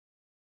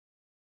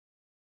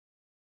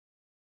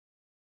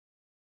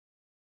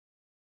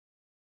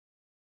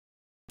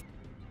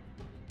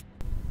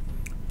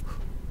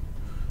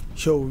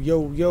Yo,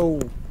 yo, yo.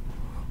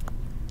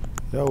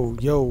 Yo,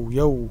 yo,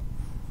 yo.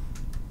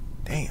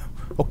 Damn.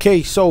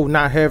 Okay, so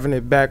not having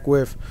it back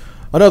with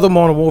another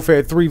Modern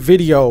Warfare 3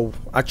 video.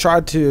 I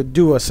tried to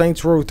do a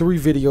Saints Row 3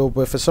 video,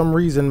 but for some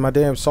reason my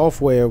damn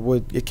software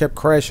it kept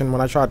crashing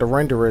when I tried to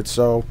render it.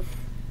 So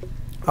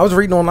I was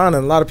reading online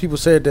and a lot of people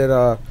said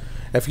that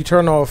if you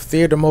turn off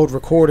theater mode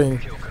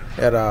recording,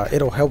 that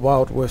it'll help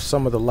out with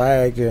some of the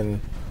lag and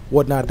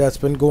whatnot that's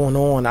been going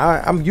on.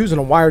 I'm using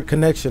a wired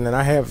connection and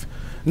I have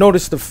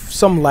noticed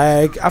some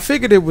lag. I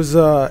figured it was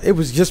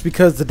just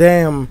because the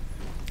damn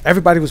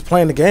everybody was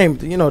playing the game.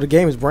 You know, the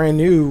game is brand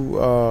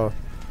new.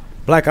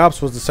 Black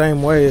Ops was the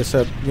same way,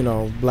 except, you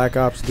know, Black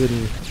Ops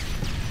didn't.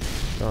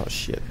 Oh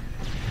shit.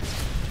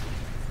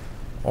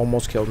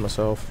 Almost killed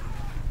myself.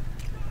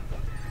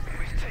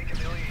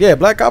 Yeah,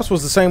 Black Ops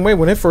was the same way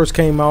when it first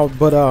came out,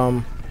 but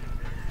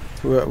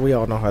we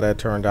all know how that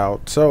turned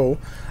out. So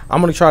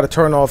I'm gonna try to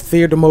turn off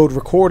theater mode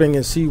recording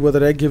and see whether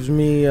that gives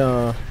me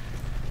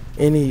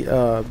any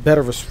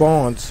better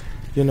response,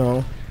 you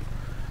know.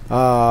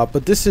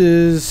 But this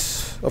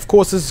is, of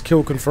course, this is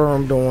kill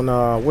confirmed on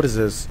what is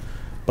this?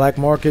 Black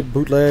Market,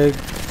 bootleg,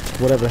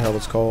 whatever the hell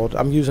it's called.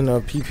 I'm using a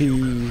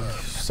PP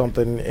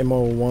something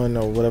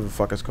MO1 or whatever the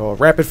fuck it's called.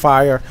 Rapid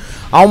fire.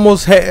 I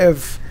almost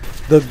have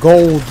the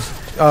gold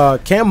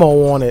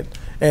camo on it,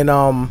 and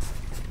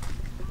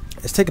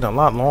it's taking a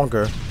lot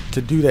longer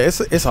to do that.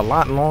 It's a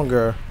lot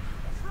longer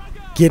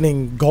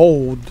getting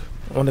gold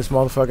on this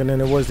motherfucker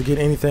than it was to get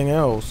anything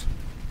else.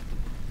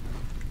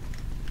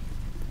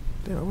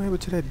 Damn, what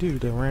happened to that dude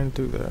that ran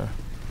through there?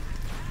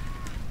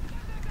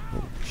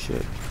 Oh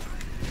shit.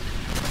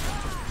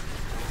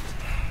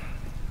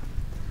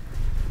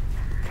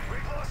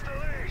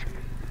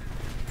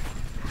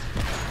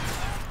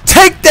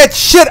 Take that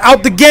shit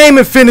out the game,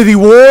 Infinity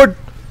Ward!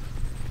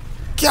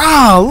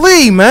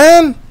 Golly,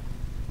 man!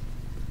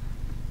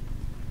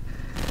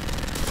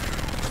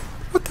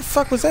 What the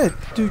fuck was that?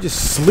 Dude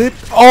just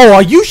slipped. Oh,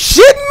 are you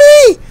shitting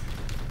me?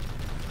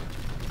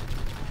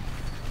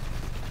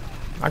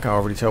 I can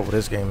already tell where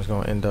this game is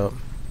going to end up.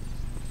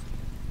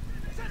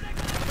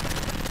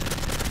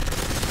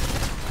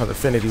 Because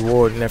Infinity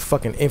Ward and that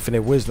fucking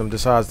infinite wisdom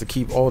decides to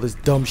keep all this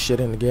dumb shit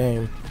in the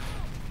game.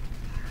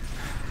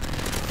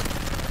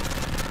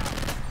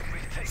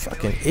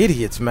 Fucking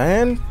idiots,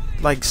 man.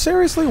 Like,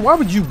 seriously? Why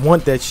would you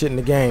want that shit in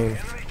the game?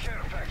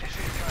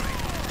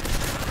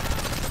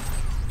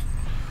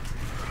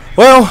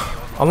 Well,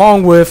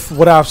 along with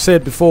what I've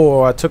said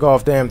before, I took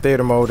off damn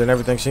theater mode and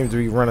everything seems to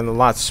be running a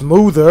lot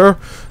smoother.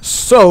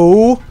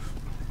 So,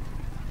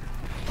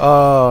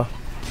 I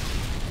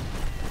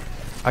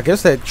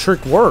guess that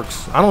trick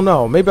works. I don't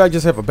know. Maybe I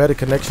just have a better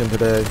connection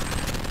today.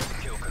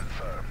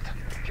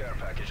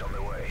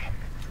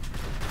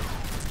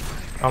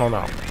 I don't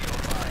know.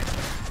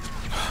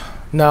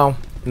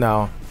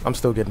 No, I'm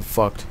still getting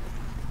fucked.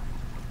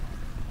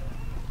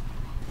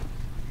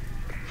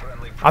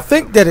 I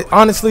think that it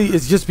honestly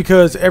is just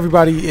because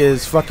everybody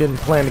is fucking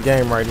playing the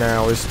game right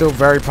now. It's still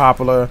very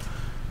popular,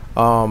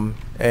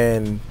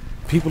 and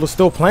people are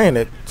still playing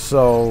it.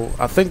 So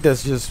I think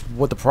that's just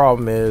what the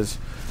problem is.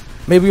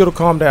 Maybe it'll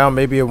calm down,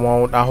 maybe it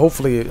won't.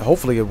 Hopefully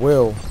it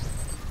will.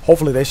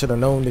 Hopefully they should have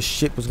known this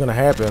shit was gonna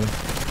happen.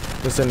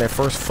 Just in their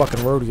first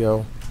fucking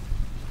rodeo.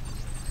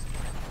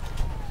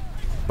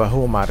 But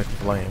who am I to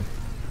complain?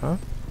 Huh?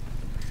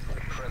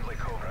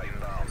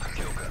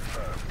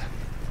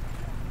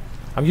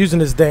 I'm using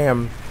this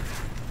damn,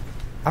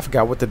 I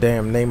forgot what the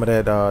damn name of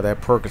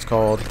that perk is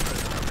called,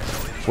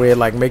 where it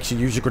like makes you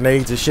use your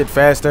grenades and shit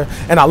faster.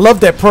 And I love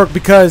that perk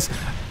because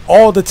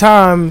all the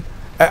time,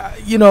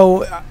 you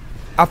know,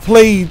 I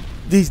played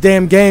these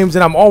damn games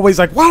and I'm always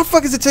like, why the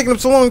fuck is it taking them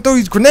so long to throw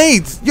these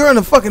grenades? You're in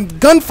a fucking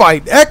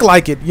gunfight, act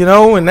like it, you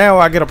know. And now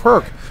I get a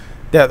perk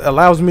that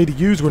allows me to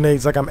use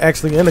grenades like I'm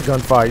actually in a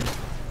gunfight.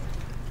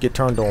 Get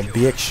turned on,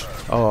 bitch.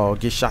 Oh,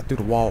 get shot through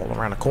the wall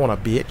around the corner,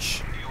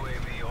 bitch.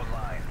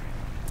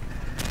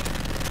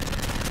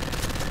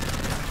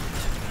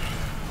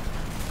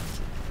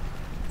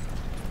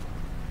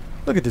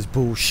 Look at this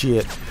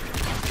bullshit.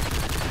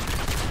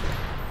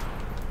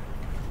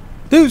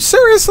 Dude,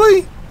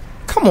 seriously?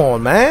 Come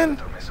on, man.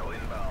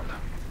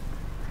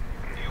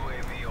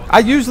 I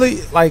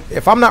usually, like,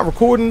 if I'm not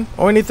recording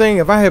or anything,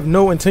 if I have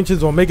no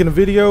intentions on making a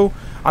video,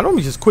 I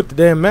normally just quit the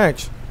damn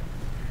match.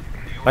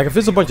 Like, if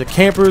there's a bunch of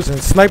campers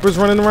and snipers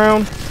running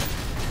around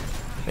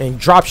and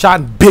drop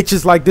shotting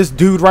bitches like this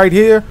dude right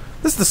here,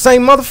 this is the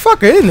same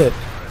motherfucker, isn't it?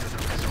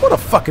 What a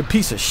fucking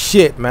piece of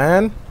shit,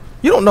 man.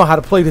 You don't know how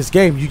to play this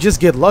game. You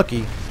just get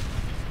lucky.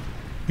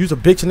 Use a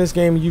bitch in this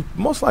game, you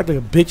most likely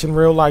a bitch in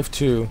real life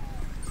too.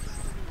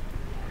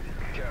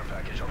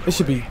 It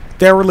should be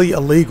thoroughly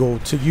illegal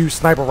to use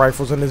sniper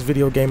rifles in this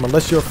video game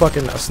unless you're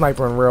fucking a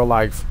sniper in real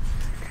life.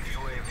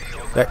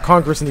 That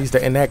Congress needs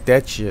to enact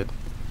that shit.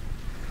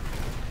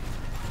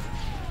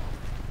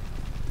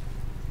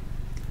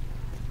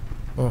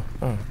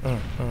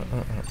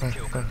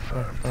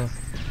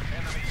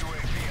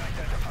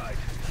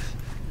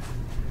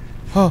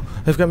 Oh,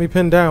 they've got me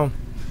pinned down.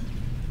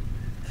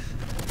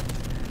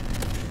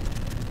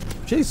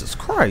 Jesus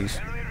Christ.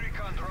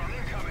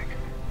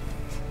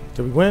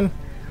 Did we win?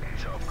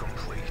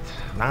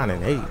 9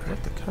 and 8.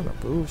 What the kind of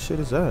bullshit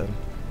is that?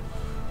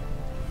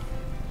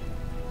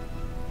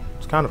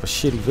 It's kind of a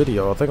shitty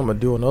video. I think I'm gonna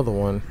do another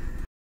one.